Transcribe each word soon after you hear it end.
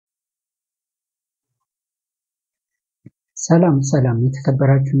ሰላም ሰላም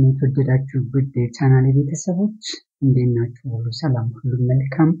የተከበራችሁ እና የተወደዳችሁ ውድ የቻናሌ ቤተሰቦች እንዴት ናችሁ? ሁሉ ሰላም፣ ሁሉ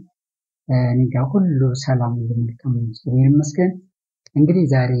መልካም። እኔ ጋር ሁሉ ሰላም፣ ሁሉ መልካም ነው፣ እግዚአብሔር ይመስገን። እንግዲህ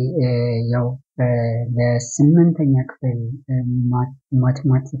ዛሬ ያው ለስምንተኛ ክፍል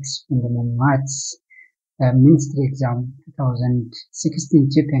ማቴማቲክስ ወይም ማትስ ሚኒስትር ኤግዛም 2016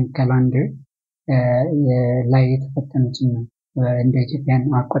 ኢትዮጵያን ካላንደር ላይ የተፈተኑትን እንደ ኢትዮጵያን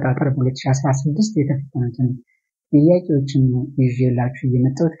አቆጣጠር በ2016 የተፈተኑትን ጥያቄዎችን ይዤላችሁ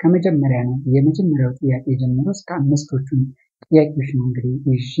የመጣሁት ከመጀመሪያ ነው። የመጀመሪያው ጥያቄ ጀምሮ እስከ አምስቶቹን ጥያቄዎች ነው እንግዲህ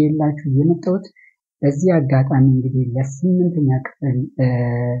ይዤላችሁ የመጣሁት። በዚህ አጋጣሚ እንግዲህ ለስምንተኛ ክፍል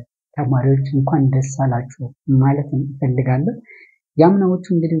ተማሪዎች እንኳን ደስ አላችሁ ማለት እፈልጋለሁ። ያምናዎቹ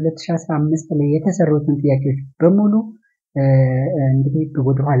እንግዲህ 2015 ላይ የተሰሩትን ጥያቄዎች በሙሉ እንግዲህ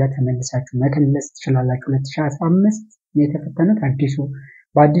ወደኋላ ተመልሳችሁ መከለስ ትችላላችሁ። 2015 የተፈተኑት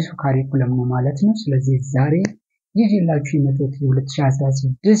በአዲሱ ካሪኩለም ነው ማለት ነው። ስለዚህ ዛሬ ይዤላችሁ የመጣሁት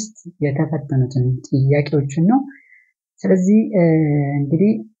 2016 የተፈተኑትን ጥያቄዎችን ነው። ስለዚህ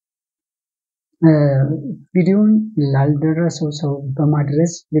እንግዲህ ቪዲዮውን ላልደረሰው ሰው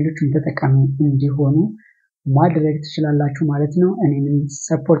በማድረስ ሌሎችም ተጠቃሚ እንዲሆኑ ማድረግ ትችላላችሁ ማለት ነው። እኔንም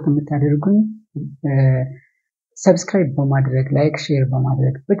ሰፖርት የምታደርጉኝ ሰብስክራይብ በማድረግ ላይክ፣ ሼር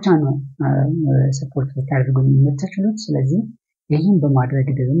በማድረግ ብቻ ነው ሰፖርት ልታደርጉኝ የምትችሉት። ስለዚህ ይህን በማድረግ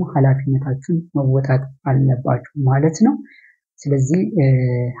ደግሞ ኃላፊነታችሁን መወጣት አለባችሁ ማለት ነው። ስለዚህ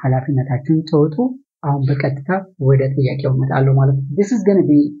ኃላፊነታችሁን ተወጡ። አሁን በቀጥታ ወደ ጥያቄው እመጣለሁ ማለት ነው። this is going to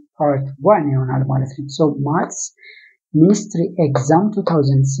be part 1 ይሆናል ማለት ነው። so maths ministry exam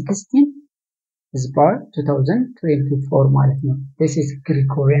 2016 is bar 2024 ማለት ነው። this is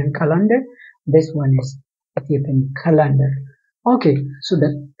Gregorian calendar, this one is Ethiopian calendar. okay so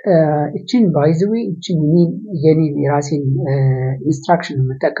that እቺን by the way እቺን የኔ የራሴን ኢንስትራክሽን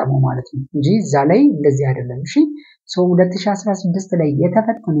የምጠቀመው ማለት ነው እንጂ እዛ ላይ እንደዚህ አይደለም። እሺ so 2016 ላይ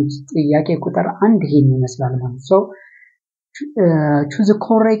የተፈተኑት ጥያቄ ቁጥር 1 ይሄን ይመስላል ማለት ነው። choose the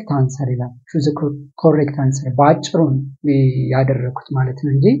correct answer ይላል። choose the correct answer ባጭሩ ያደረኩት ማለት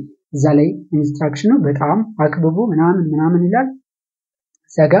ነው እንጂ እዛ ላይ ኢንስትራክሽኑ በጣም አክብቡ ምናምን ይላል።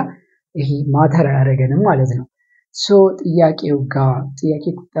 ዘጋ ይሄ ማተር ያደረገንም ማለት ነው። so ጥያቄው ጋር ጥያቄ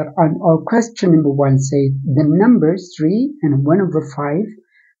ቁጥር 1 or question number 1 say the numbers 3 and 1/5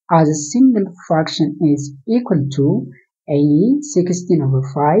 as a single fraction is equal to a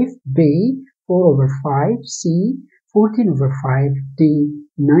 16/5, b 4/5, c 14/5, d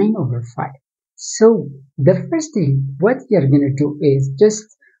 9/5. so the first thing what we are going to do is just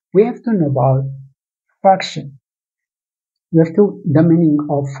we have to know about fraction. We have to the meaning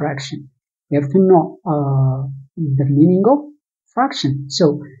of fraction. We have to know the meaning of fraction. so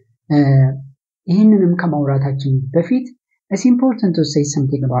ይህንንም ከማውራታችን በፊት it's important to say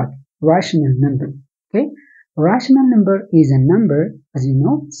something about rational number. okay, rational number is a number, as you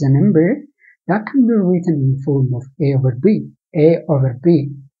know, it's a number that can be written in the form of a over b,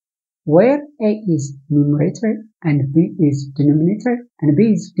 where a is numerator and b is denominator, and b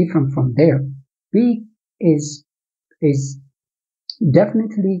is different from there. b is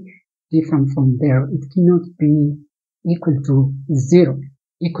definitely different from there. It cannot be equal to 0.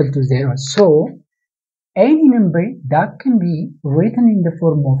 so any number that can be written in the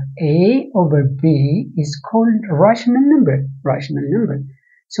form of a over b is called rational number.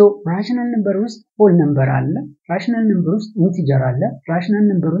 so rational number ውስጥ whole number አለ፣ rational number ውስጥ integer አለ፣ rational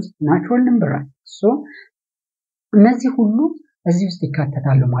number ውስጥ natural number አለ። so እነዚህ ሁሉ እዚህ ውስጥ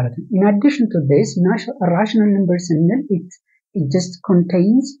ይካተታሉ ማለት ነው። in addition to this rational number ስንል it just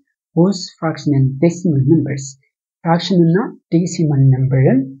contains both fraction and decimal numbers. fraction እና decimal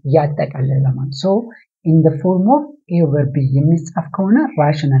numberን ያጠቃልላል ማለት so in the form of a over b የሚጻፍ ከሆነ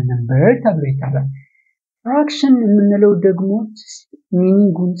rational number ተብሎ ይጠራል። fraction የምንለው ደግሞ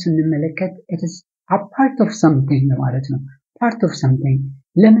ሚኒንጉን ስንመለከት it is a part of something ማለት ነው። part of something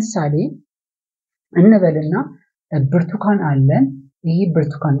ለምሳሌ እንበልና ብርቱካን አለን። ይሄ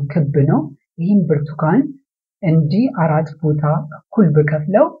ብርቱካን ክብ ነው። ይሄን ብርቱካን እንዲህ አራት ቦታ እኩል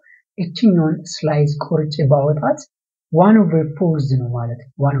በከፍለው እቺኛውን ስላይስ ቆርጬ ባወጣት 1/4 ነው ማለት ነው።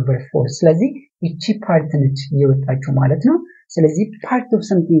 1/4 ስለዚህ እቺ ፓርት ነች እየወጣችው ማለት ነው። ስለዚህ part of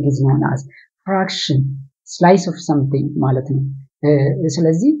something is known as fraction, slice of something ማለት ነው።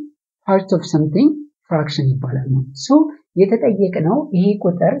 ስለዚህ part of something fraction ይባላል ማለት so የተጠየቀው ይሄ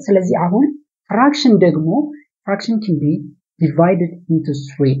ቁጥር። ስለዚህ አሁን fraction ደግሞ fraction can be divided into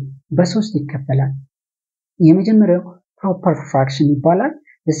 3 በሶስት ይከፈላል። የመጀመሪያው proper fraction ይባላል።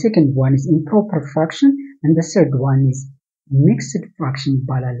 the second one is improper fraction and the third one is mixed fraction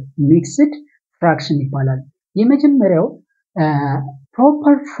ይባላል። የመጀመሪያው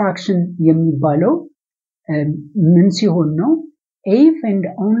proper fraction የሚባለው ምን ሲሆን ነው? if and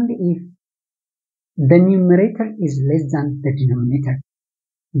only if the numerator is less than the denominator.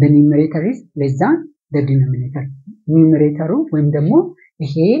 the numerator is less than the denominator. ኒውመሬተሩ ወይም ደግሞ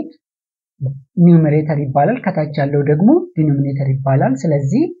ይሄ ኒውመሬተር ይባላል፣ ከታች ያለው ደግሞ ዲኖሚኔተር ይባላል።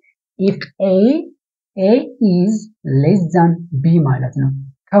 ስለዚህ if a is less than b ማለት ነው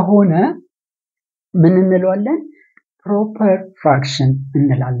ከሆነ ምን እንለዋለን? proper fraction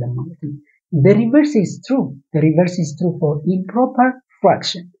እንላለን ማለት ነው። the reverse is true. the reverse is true for improper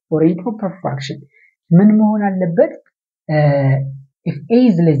fraction. for improper fraction ምን መሆን አለበት? if a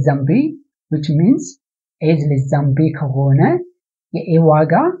is less than b, which means a is less than b ከሆነ የa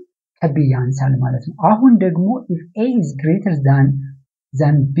ዋጋ ከb ያንሳል ማለት ነው። አሁን ደግሞ if a is greater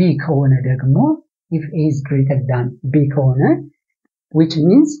than b ከሆነ ደግሞ if a is greater than b ከሆነ which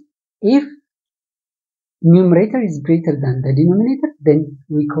means if numerator is greater than the denominator, then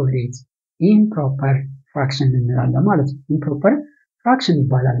we call it improper fraction እንላለን ማለት ነው። improper fraction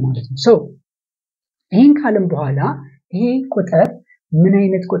ይባላል ማለት ነው። so ይሄን ካለም በኋላ ይሄ ቁጥር ምን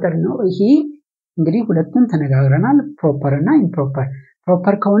አይነት ቁጥር ነው? ይሄ እንግዲህ ሁለቱን ተነጋግረናል፣ ፕሮፐር እና ኢምፕሮፐር።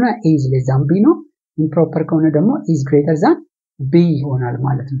 ፕሮፐር ከሆነ a is less than b ነው። ኢምፕሮፐር ከሆነ ደግሞ a is greater than b ይሆናል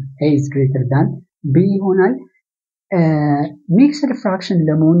ማለት ነው። a is greater than b ይሆናል። ሚክስድ ፍራክሽን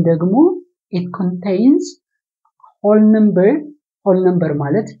ለመሆን ደግሞ it contains whole number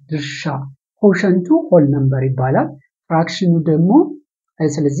ማለት ድርሻ ኮሸንቱ whole number ይባላል። ፍራክሽኑ ደግሞ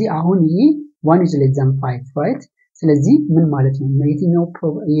ስለዚህ አሁን ይሄ 1 is less than 5 right? ስለዚህ ምን ማለት ነው?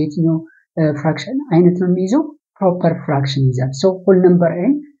 የትኛው ፍራክሽን አይነት ነው የሚይዘው? ፕሮፐር ፍራክሽን ይዛል። so whole number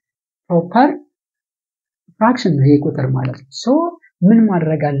and proper fraction ነው ይሄ ቁጥር ማለት ነው። so ምን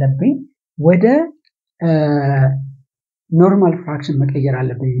ማድረግ አለብኝ? ወደ ኖርማል ፍራክሽን መቀየር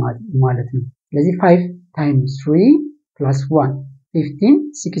አለብኝ ማለት ነው። ስለዚህ 5 times 3 plus 1 15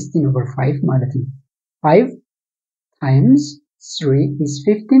 16 over 5 ማለት ነው። 5 times 3 is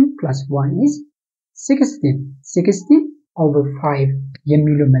 15 plus 1 is 16 over 5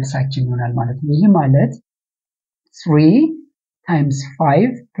 የሚለው መልሳችን ይሆናል ማለት ነው። ይሄ ማለት 3 times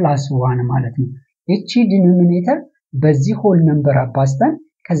 5 plus 1 ማለት ነው። እቺ ዲኖሚኔተር በዚህ ሆል ነምበር አባዝተን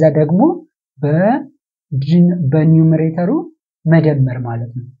ከዛ ደግሞ በኒውመሬተሩ መደመር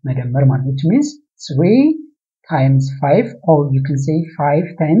ማለት ነው። መደመር ማለት which means 3 times 5 or you can say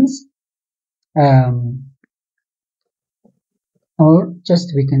 5 times or just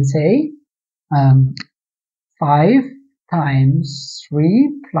we can say 5 times 3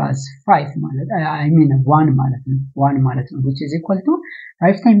 plus 5 ማለት I mean 1 ማለት ነው 1 ማለት ነው which is equal to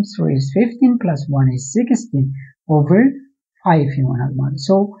 5 times 3 is 15 plus 1 is 16 over 5 ይሆናል ማለት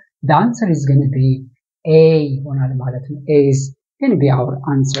so the answer is going to be A ይሆናል ማለት ነው A is going to be our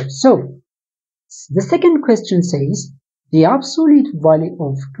answer. so the second question says the absolute value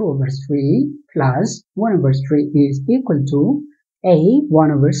of 2 over 3 plus 1 over 3 is equal to A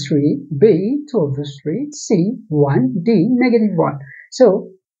 1 over 3, B 2 over 3, C 1, D negative 1. So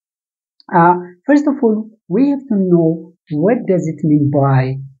first of all we have to know what does it mean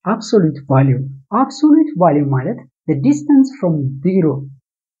by absolute value. Absolute value ማለት the distance from 0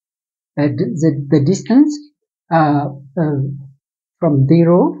 the distance from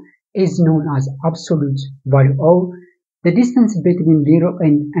 0 is known as absolute value or the distance between 0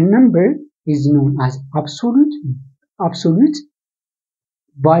 and a number is known as absolute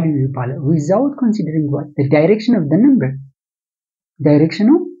value ይባላል without considering what the direction of the number direction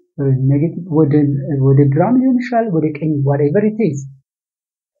of negative ወደ ግራም ሊሆን ይችላል ወደ ቀኝ whatever it is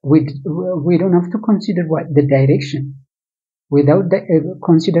we don't have to consider what the direction without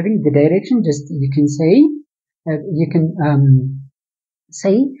considering the direction just you can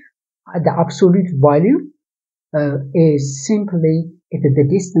say the absolute value is simply the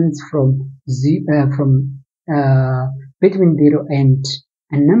distance from between 0 and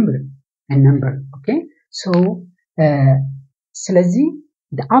a number okay so ስለዚህ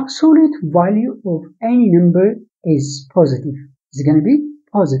the absolute value of any number is positive it's going to be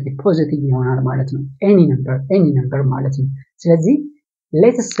positive ይሆናል ማለት ነው any number ማለት ነው ስለዚህ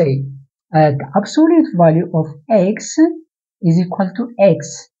let's say the absolute value of x is equal to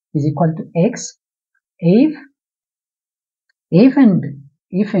x if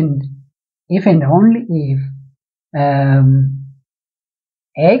and only if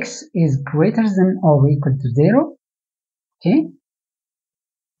x is greater than or equal to 0 okay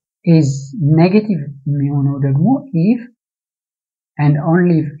is negative የሚሆነው ደግሞ if and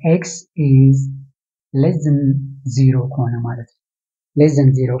only if x is less than 0 ከሆነ ማለት ነው less than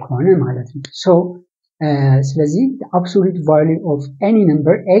 0 ከሆነ ማለት ነው so ስለዚህ the absolute value of any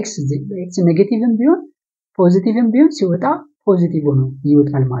number x negative ቢሆን positive ቢሆን ሲወጣ ፖዚቲቭ ሆኖ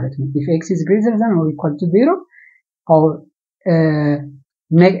ይወጣል ማለት ነው። if x is greater than or equal to 0 or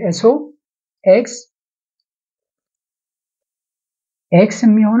so x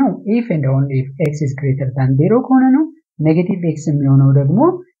የሚሆነው if and only if x is greater than 0 ከሆነ ነው። ኔጌቲቭ x የሚሆነው ደግሞ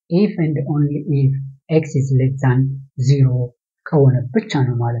if and only if x is less than 0 ከሆነ ብቻ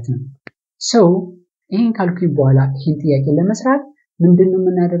ነው ማለት ነው። so ይሄን ካልኩኝ በኋላ ይሄን ጥያቄ ለመስራት ምንድነው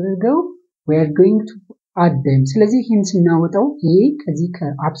የምናደርገው? we are going to add them። ስለዚህ ይሄን ስናወጣው ይሄ ከዚህ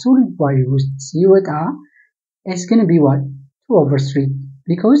ከአብሶሉት ቫልዩ ውስጥ ሲወጣ is going to be what 2 over 3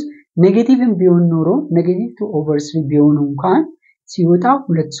 because ኔጌቲቭም ቢሆን ኖሮ ኔጌቲቭ 2 over 3 ቢሆን እንኳን ሲወጣ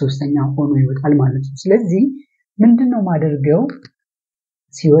 2/3 ሆኖ ይወጣል ማለት ነው። ስለዚህ ምንድነው ማደርገው?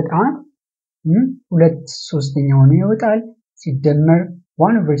 ሲወጣ 2/3 ሆኖ ይወጣል ሲደመር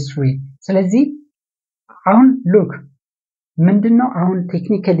 1/3። ስለዚህ አሁን ሉክ ምንድነው አሁን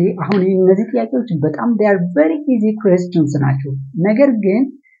ቴክኒካሊ አሁን እነዚህ ጥያቄዎች በጣም they are very easy questions ናቸው። ነገር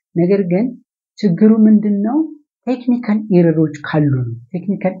ግን ችግሩ ምንድነው? ቴክኒካል ኤረሮች ካሉ ነው።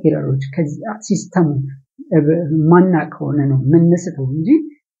 ቴክኒካል ኤረሮች ከዚህ ሲስተሙ ማናቅ ሆነ ነው ምንስተው እንጂ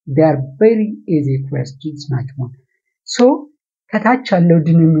they are very easy questions ናቸው። so ከታች ያለው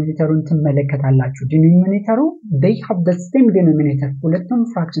ዲኖሚኔተሩን ትመለከታላችሁ። ዲኖሚኔተሩ they have the same denominator ሁለቱም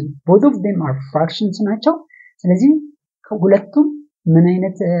fraction both of them are fractions ናቸው። ስለዚህ ሁለቱም ምን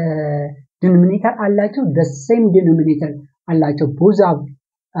አይነት ዲኖሚኔተር አላቸው? the same denominator አላቸው። both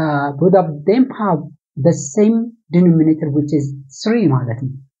of them have the same denominator which is 3 ማለት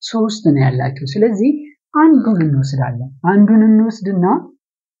ነው። 3 ነው ያላቸው። ስለዚህ አንዱን እንወስድና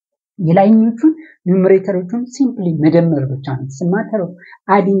የላይኞቹን ኑሜሬተሮቹን ሲምፕሊ መደመር ብቻ ነው። it's a matter of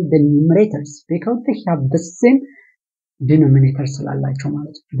adding the numerators because they have the same denominator ስላላቸው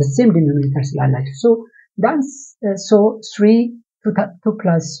ማለት ነው። the same denominator ስላላቸው so that's so 3 2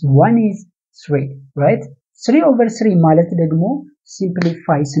 plus 1 is 3 right 3 over 3 ማለት ደግሞ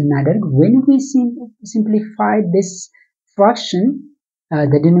simplify ስናደርግ when we simplify this fraction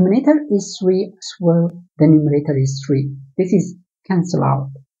the denominator is 3 as well the numerator is 3 this is cancel out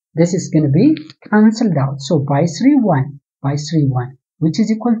this is going to be cancelled out so by 3 1 which is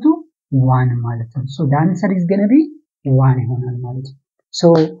equal to 1 ማለት ነው so the answer is going to be 1 ይሆናል ማለት ነው so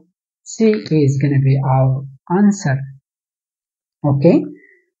C is going to be our answer okay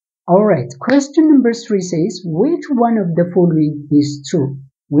all right question number 3 says which one of the following is true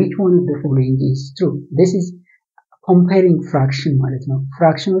which one of the following is true this is comparing fraction ማለት ነው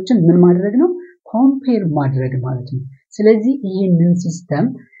ፍራክሽኖችን ምን ማድረግ ነው compare ማድረግ ማለት ነው ስለዚህ ይሄንን ሲስተም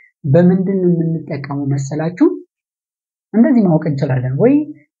በምንድነው የምንጠቀመው መሰላችሁ እንደዚህ ማወቅ እንችላለን ወይ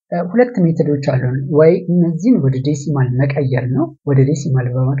ሁለት ሜተዶች አሉ ወይ እነዚህን ወደ ዴሲማል መቀየር ነው ወደ ዴሲማል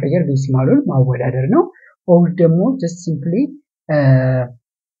በመቀየር ዴሲማሉን ማወዳደር ነው or ደግሞ just simply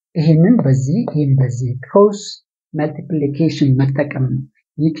ይሄንን በዚህ cross multiplication መጠቀም ነው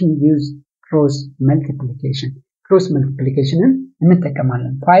you can use cross multiplication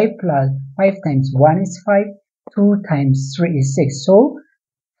እንጠቀማለን 5 times 1 is 5 2 times 3 is 6 so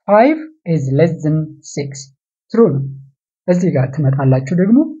 5 is less than 6 true ነው እዚህ ጋር ትመጣላችሁ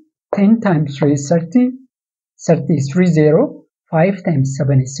ደግሞ 10 times 3 is 30 is 30 5 times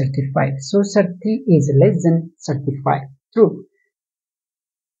 7 is 35 so 30 is less than 35 true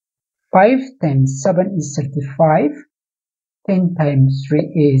 5 times 7 is 35 10 times 3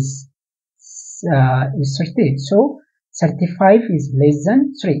 is 30 so 35 is less than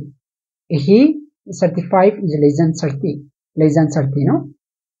 3 ይሄ 35 is less than 30 ነው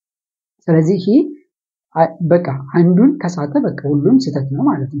ስለዚህ ይሄ በቃ አንዱን ከሳተ በቃ ሁሉም ስህተት ነው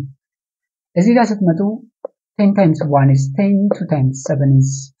ማለት ነው እዚህ ጋር ስትመጡ 10 times 1 is 10 2 times 7 is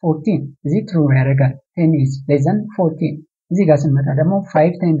 14 እዚህ true ያደርጋል 10 is less than 14 እዚህ ጋር ስንመጣ ደግሞ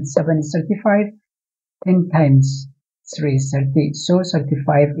 5 times 7 is 35 10 times 3 is 30 so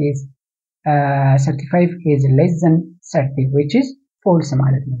 35 is less than 30 which is false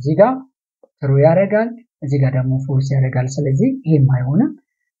ማለት ነው እዚህ ጋር true ያደርጋል እዚህ ጋር ደግሞ false ያደርጋል ስለዚህ ይሄም አይሆንም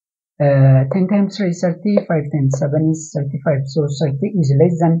 10 times 3 is 30 5 times 7 is 35 so 30 is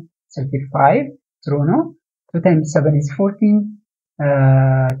less than 35 true no 2 times 7 is 14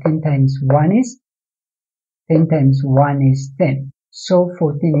 10 times 1 is 10 so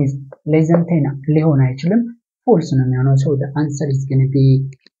 14 is less than 10 ሊሆን አይችልም false ነው የሚሆነው so the answer is going to be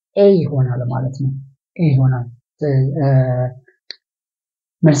A ይሆናል ማለት ነው A ይሆናል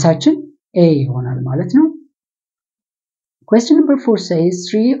መልሳችን A ይሆናል ማለት ነው question number 4 says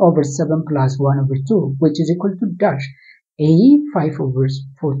 3 over 7 plus 1 over 2 which is equal to dash A 5 over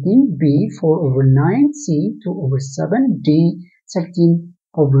 14 B 4 over 9 C 2 over 7 D 13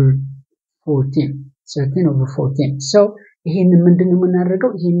 over 14 so ይሄንን ምንድነው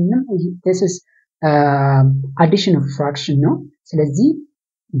የምናደርገው ይሄንን this is addition of fraction ነው ስለዚህ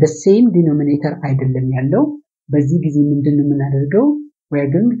the same denominator አይደለም ያለው በዚህ ጊዜ ምንድነው የምናደርገው we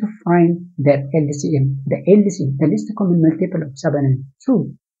are going to find the LCM the least common multiple of 7 and 2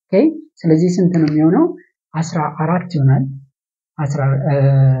 okay ስለዚህ ስንት ነው የሚሆነው 14 ይሆናል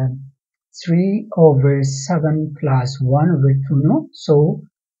 3 over 7 plus 1 over 2 no so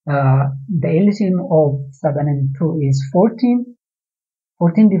the LCM of 7 and 2 is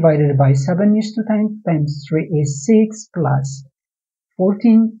 14 divided by 7 is 2 times 3 is 6 plus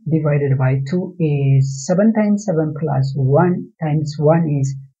 14 divided by 2 is 7 times 7 plus 1 times 1 is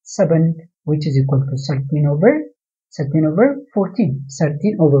 7 which is equal to 13 over 14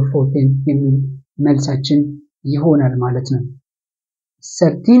 13 over 14 የሚል መልሳችን ይሆናል ማለት ነው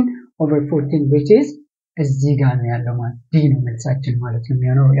 13 over 14 which is እዚህ ጋር ነው ያለው ማለት ዲ ነው መልሳችን ማለት ነው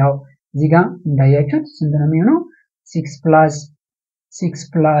የሚሆነው ያው እዚህ ጋር እንዳያችሁት ስንት ነው የሚሆነው 6 plus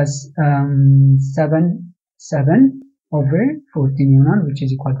 7 over 14 ይሆናል which is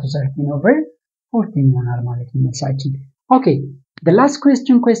equal to 13 over 14 ይሆናል ማለት ነው መልሳችን okay the last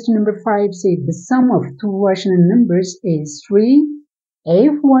question number 5 says the sum of two rational numbers is 3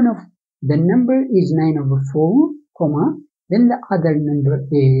 if one of the number is 9 over 4 comma then the other number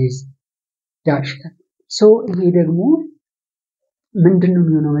is dash so ይሄ ደግሞ ምንድነው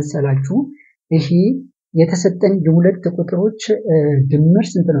የሚሆነው መሰላችሁ ይሄ የተሰጠን የሁለት ቁጥሮች ድምር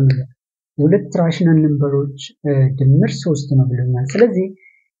ስንት ነው የሚለው የሁለት ራሽናል ነምበሮች ድምር 3 ነው ብለናል ስለዚህ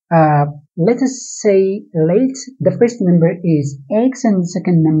let us say the first number is x and the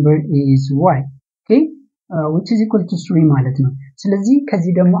second number is y okay which is equal to 3 ማለት ነው ስለዚህ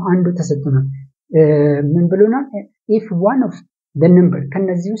ከዚህ ደግሞ አንዱ ተሰጥቶናል ምን ብሎናል if one of the number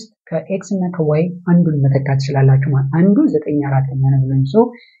ከነዚህ ውስጥ ከx እና ከy አንዱን መተካት ይችላልላችሁ ማለት አንዱ 9/4 ነው ብለን so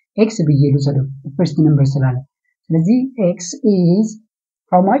x ብዬ ልውሰደው first number ስላለ ስለዚህ x is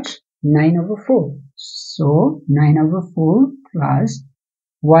how much 9 over 4 so 9 over 4 plus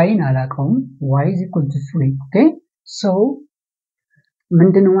y ናላቀውም y is equal to 3 okay so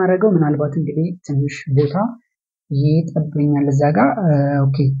ምንድነው ማድረገው ምናልባት እንግዲህ ትንሽ ቦታ ይጠብኛል እዛ ጋር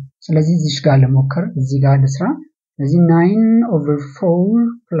okay ስለዚህ እዚህ ጋር ለሞከር እዚህ ጋር ልስራ ስለዚህ 9 over 4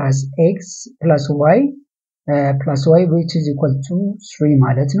 plus x plus y which is equal to 3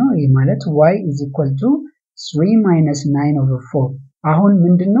 ማለት ነው ይሄ ማለት y is equal to 3 minus 9 over 4 አሁን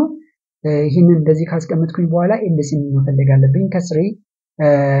ምንድነው ይሄንን እንደዚህ ካስቀመጥኩኝ በኋላ ኤልሲኤም መፈለግ አለብኝ ከ3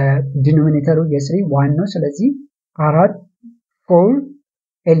 ዲኖሚኔተሩ የ3 1 ነው ስለዚህ 4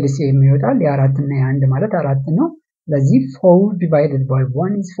 ኤልሲኤም ይወጣል የ4 እና የ1 ማለት 4 ነው ስለዚህ 4 divided by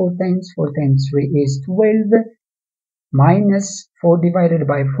 1 is 4 times 3 is 12 minus 4 divided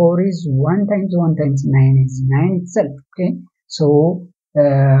by 4 is 1 times 9 is 9 itself okay so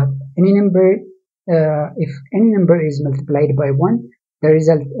if any number is multiplied by 1 the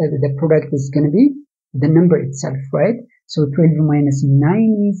result the product is going to be the number itself right so 12 minus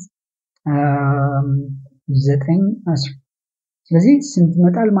 9 is 9 ስለዚህ ስንት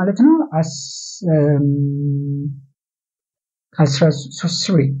መጣል ማለት ነው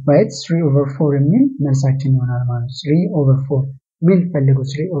 3 right 3 over 4 የሚል መልሳችን ይሆናል ማለት 3 over 4 ሚል ፈልጉ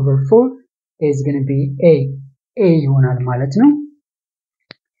 3 over 4 is going to be a ይሆናል ማለት ነው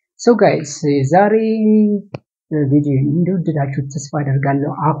so guys ዛሬ ቪዲዮ እንደወደዳችሁ ተስፋ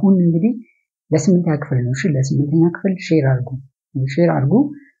አደርጋለሁ አሁን እንግዲህ ለ8ኛ ክፍል ነው እሺ ለ8ኛ ክፍል ሼር አድርጉ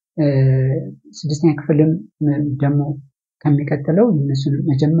 6ኛ ክፍልም ደግሞ ከሚቀጥለው እነሱን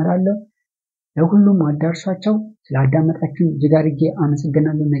መጀመራለሁ ለሁሉም አዳርሻቸው ስላዳመጣችሁ እጅግ አድርጌ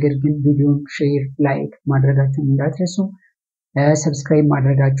አመሰግናለሁ ነገር ግን ቪዲዮን ሼር ላይክ ማድረጋችሁን እንዳትረሱ ሰብስክራይብ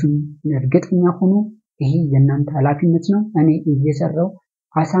ማድረጋችሁን እርግጠኛ ሁኑ ይሄ የእናንተ ኃላፊነት ነው እኔ እየሰራው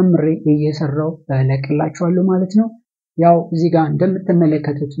አሳምሬ እየሰራው ለቅላችኋለሁ ማለት ነው ያው እዚህ ጋር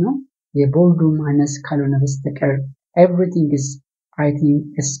እንደምትመለከቱት ነው የቦልዱ ማነስ ካልሆነ በስተቀር everything is I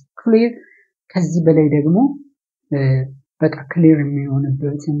think is clear ከዚህ በላይ ደግሞ በቃ ክሊር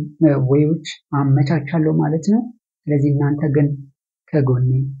የሚሆንበትን ወይዎች አመቻቻለሁ ማለት ነው ስለዚህ እናንተ ግን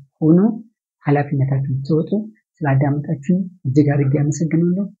ከጎኔ ሆኖ ኃላፊነታችሁን ተወጡ ስላዳመጣችሁ እጅግ አድርጌ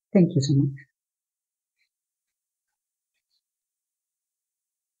አመሰግናለሁ thank you so much